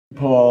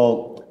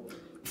Paul,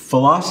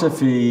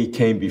 philosophy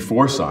came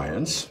before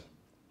science,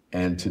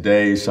 and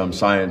today some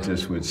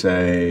scientists would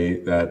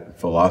say that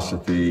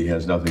philosophy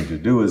has nothing to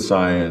do with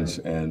science,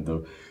 and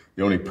the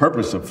only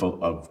purpose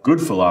of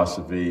good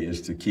philosophy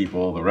is to keep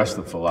all the rest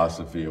of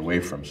philosophy away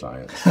from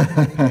science.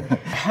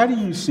 How do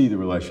you see the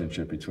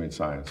relationship between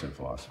science and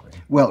philosophy?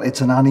 Well,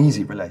 it's an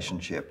uneasy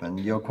relationship, and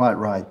you're quite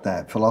right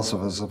that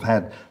philosophers have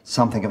had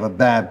something of a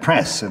bad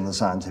press in the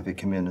scientific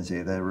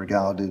community. They're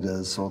regarded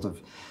as sort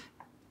of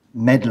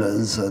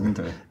meddlers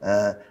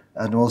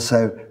and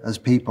also as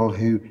people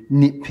who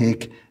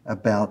nitpick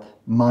about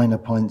minor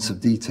points of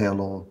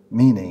detail or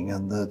meaning,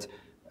 and that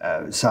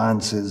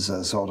science is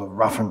a sort of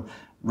rough and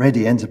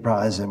ready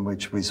enterprise in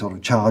which we sort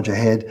of charge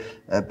ahead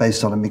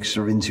based on a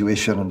mixture of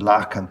intuition and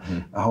luck and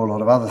a whole lot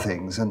of other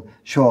things. And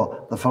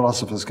sure, the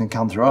philosophers can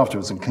come through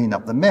afterwards and clean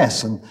up the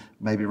mess and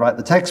maybe write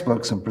the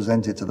textbooks and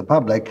present it to the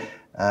public,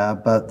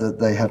 but that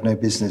they have no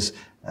business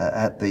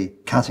at the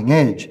cutting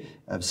edge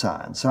of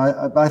science.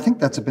 So I think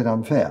that's a bit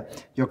unfair.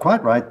 You're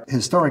quite right,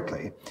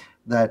 historically,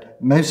 that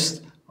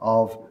most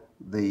of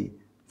the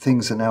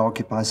things that now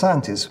occupy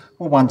scientists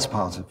were once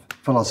part of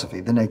philosophy.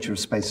 The nature of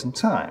space and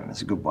time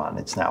is a good one.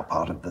 It's now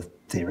part of the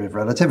theory of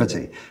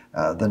relativity.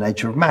 The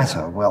nature of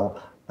matter,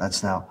 well,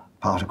 that's now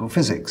particle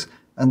physics,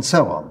 and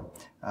so on.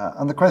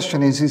 And the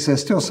question is there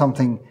still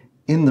something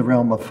in the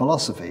realm of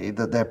philosophy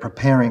that they're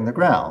preparing the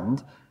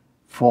ground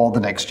for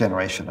the next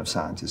generation of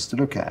scientists to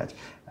look at?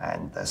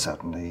 And there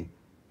certainly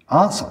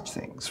are such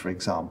things. For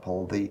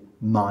example, the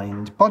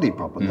mind-body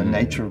problem, the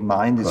nature of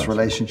mind, its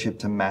relationship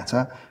to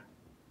matter.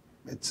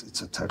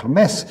 It's a total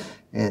mess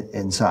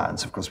in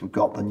science. Of course, we've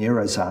got the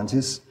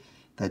neuroscientists.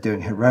 They're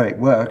doing heroic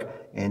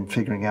work in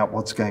figuring out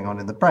what's going on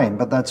in the brain,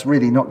 but that's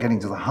really not getting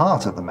to the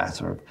heart of the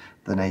matter of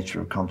the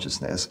nature of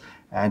consciousness.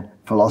 And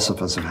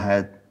philosophers have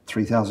had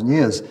 3,000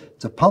 years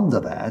to ponder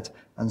that,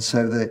 and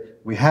so that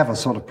we have a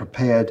sort of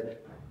prepared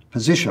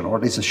position, or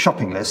at least a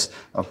shopping list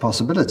of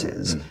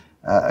possibilities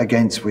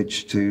against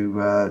which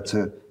to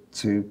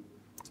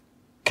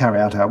carry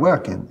out our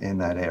work in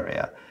that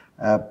area.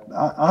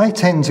 I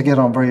tend to get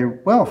on very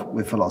well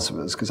with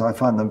philosophers because I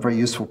find them very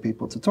useful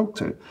people to talk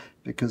to,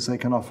 because they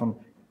can often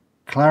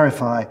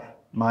clarify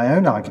my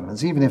own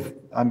arguments, even if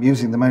I'm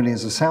using them only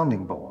as a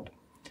sounding board.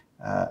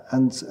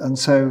 And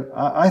so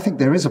I think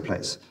there is a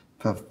place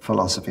for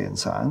philosophy and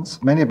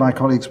science. Many of my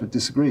colleagues would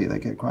disagree. They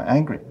get quite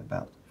angry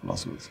about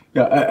philosophers.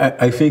 Yeah,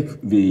 I think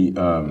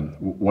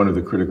one of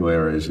the critical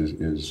areas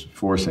is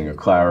forcing a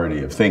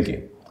clarity of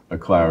thinking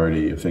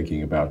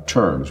about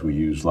terms. We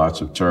use lots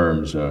of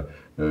terms,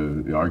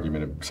 the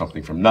argument of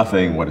something from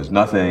nothing, what is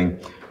nothing,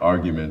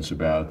 arguments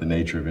about the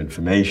nature of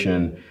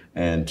information,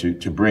 and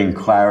to bring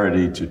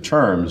clarity to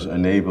terms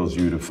enables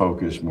you to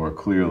focus more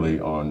clearly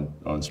on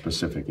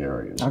specific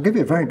areas. I'll give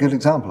you a very good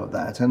example of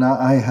that, and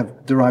I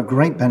have derived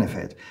great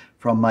benefit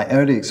from my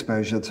early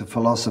exposure to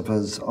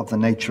philosophers of the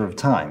nature of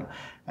time.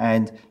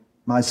 And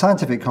my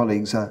scientific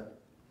colleagues are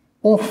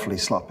awfully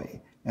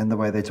sloppy in the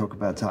way they talk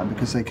about time,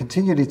 because they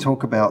continually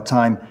talk about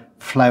time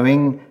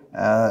flowing,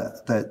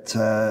 the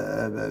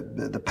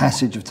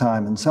passage of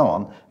time and so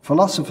on.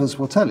 Philosophers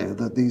will tell you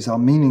that these are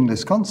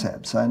meaningless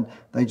concepts and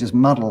they just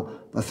muddle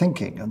the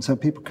thinking. And so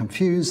people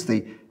confuse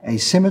the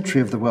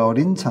asymmetry of the world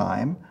in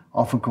time,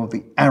 often called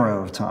the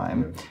arrow of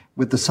time,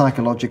 with the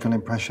psychological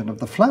impression of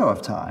the flow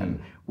of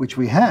time, which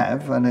we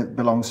have, and it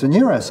belongs to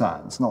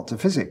neuroscience, not to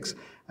physics.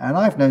 And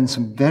I've known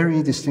some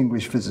very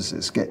distinguished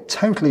physicists get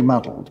totally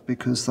muddled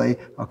because they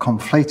are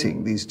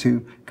conflating these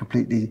two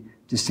completely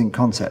distinct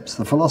concepts.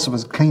 The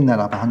philosophers cleaned that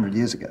up 100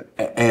 years ago.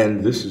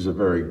 And this is a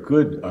very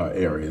good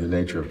area, the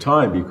nature of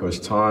time, because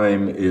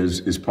time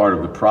is part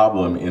of the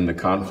problem in the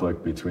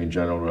conflict between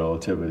general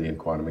relativity and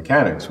quantum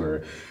mechanics,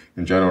 where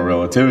in general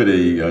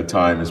relativity,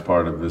 time is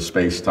part of the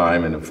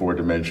space-time in a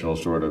four-dimensional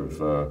sort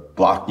of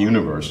block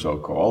universe,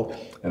 so-called.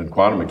 And in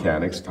quantum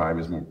mechanics, time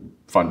is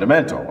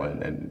fundamental,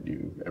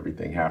 and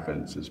everything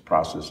happens as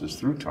processes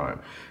through time,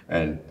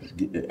 and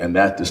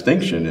that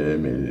distinction, I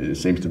mean, it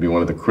seems to be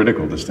one of the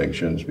critical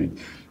distinctions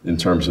in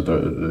terms of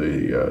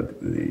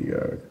the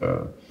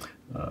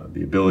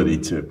ability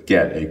to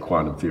get a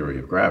quantum theory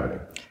of gravity.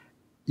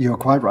 You're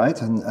quite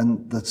right,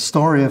 and the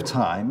story of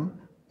time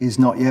is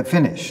not yet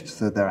finished.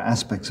 So there are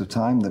aspects of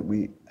time that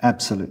we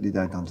absolutely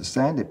don't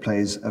understand. It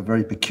plays a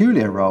very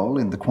peculiar role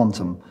in the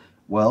quantum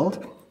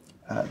world.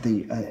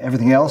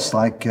 Everything else,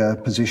 like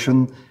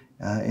position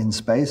in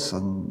space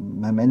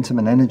and momentum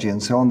and energy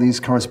and so on,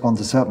 these correspond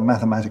to certain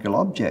mathematical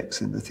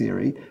objects in the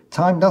theory.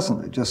 Time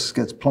doesn't. It just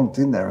gets plonked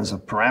in there as a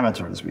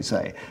parameter, as we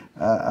say.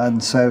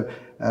 And so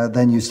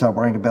then you start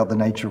worrying about the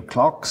nature of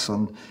clocks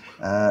and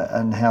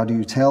how do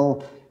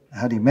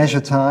you measure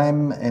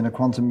time in a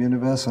quantum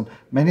universe? And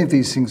many of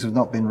these things have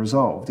not been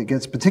resolved. It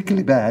gets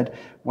particularly bad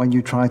when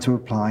you try to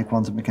apply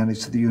quantum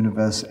mechanics to the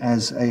universe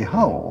as a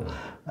whole.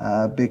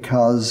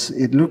 Because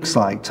it looks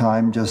like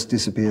time just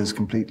disappears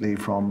completely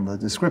from the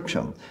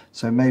description.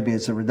 So maybe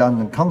it's a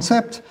redundant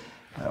concept,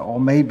 or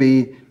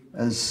maybe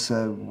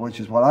which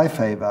is what I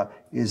favor,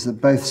 is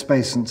that both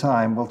space and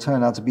time will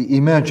turn out to be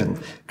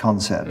emergent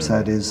concepts.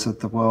 That is, that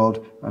the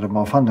world at a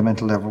more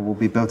fundamental level will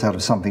be built out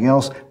of something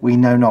else. We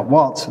know not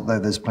what, though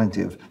there's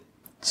plenty of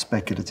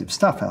speculative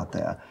stuff out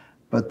there,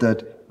 but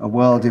that a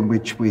world in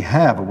which we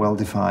have a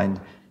well-defined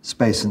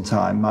space and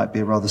time might be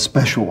a rather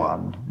special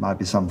one, might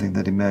be something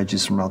that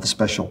emerges from rather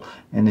special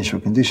initial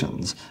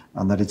conditions,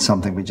 and that it's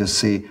something we just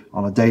see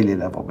on a daily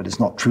level, but it's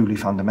not truly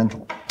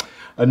fundamental.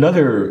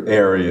 Another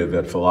area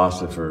that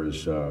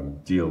philosophers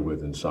deal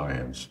with in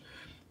science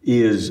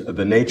is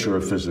the nature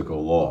of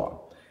physical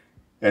law.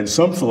 And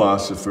some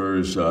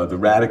philosophers, the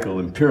radical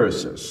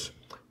empiricists,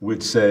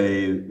 would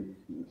say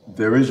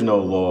there is no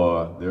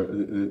law,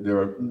 there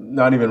are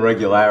not even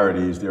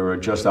regularities, there are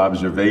just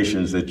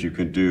observations that you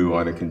can do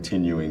on a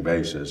continuing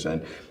basis,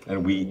 and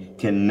we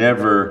can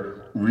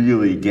never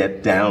really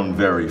get down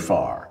very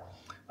far.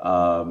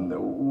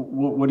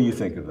 What do you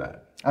think of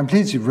that? I'm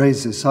pleased you've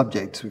raised this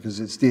subject because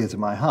it's dear to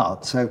my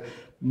heart. So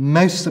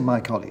most of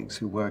my colleagues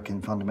who work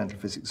in fundamental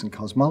physics and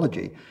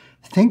cosmology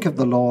think of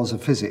the laws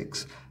of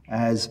physics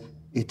as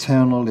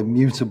eternal,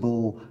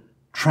 immutable,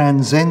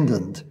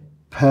 transcendent,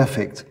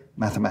 perfect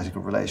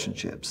mathematical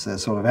relationships. They're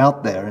sort of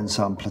out there in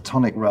some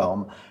Platonic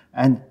realm,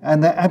 and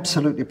they're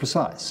absolutely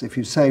precise. If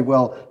you say,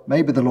 well,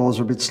 maybe the laws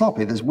are a bit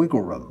sloppy, there's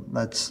wiggle room,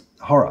 that's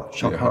horror,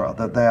 shock horror,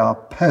 that they are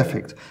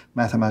perfect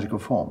mathematical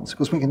forms,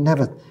 because we can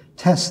never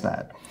test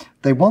that.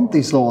 They want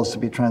these laws to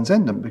be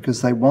transcendent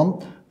because they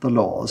want the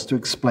laws to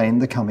explain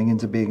the coming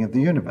into being of the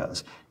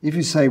universe. If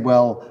you say,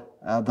 well,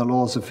 the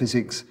laws of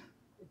physics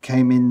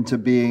came into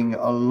being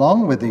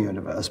along with the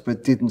universe,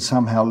 but didn't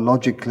somehow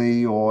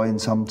logically or in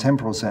some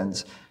temporal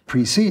sense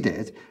precede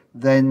it,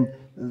 then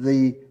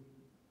the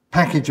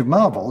package of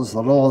marvels,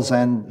 the laws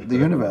and the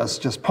universe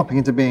just popping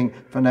into being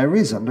for no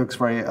reason, looks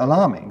very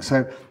alarming.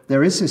 So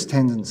there is this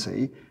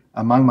tendency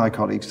among my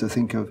colleagues to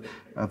think of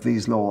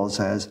these laws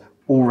as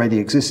already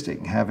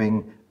existing,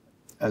 having,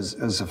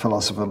 as a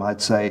philosopher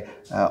might say,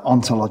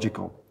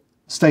 ontological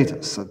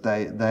status, that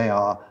they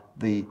are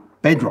the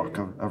bedrock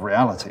of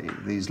reality,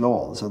 these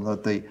laws, and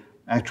that the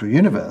actual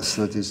universe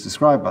that is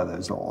described by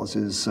those laws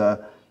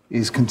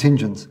is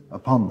contingent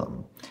upon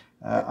them.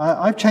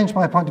 I've changed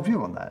my point of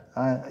view on that.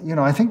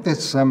 I think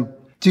this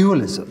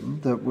dualism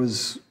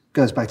that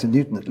goes back to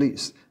Newton at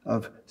least,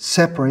 of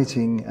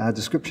separating our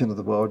description of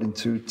the world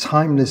into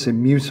timeless,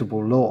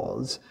 immutable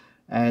laws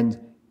and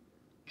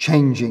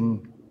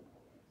changing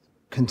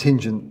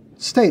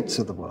contingent states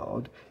of the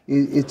world,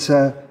 it's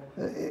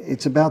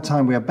about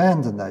time we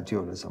abandon that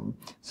dualism.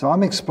 So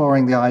I'm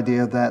exploring the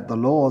idea that the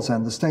laws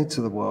and the states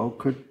of the world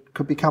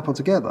could be coupled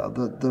together.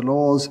 The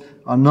laws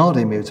are not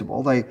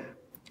immutable.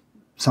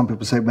 Some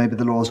people say maybe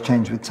the laws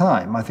change with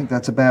time. I think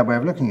that's a bad way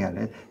of looking at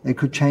it. They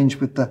could change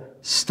with the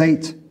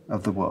state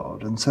of the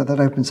world. And so that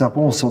opens up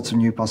all sorts of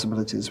new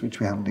possibilities which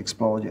we haven't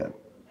explored yet.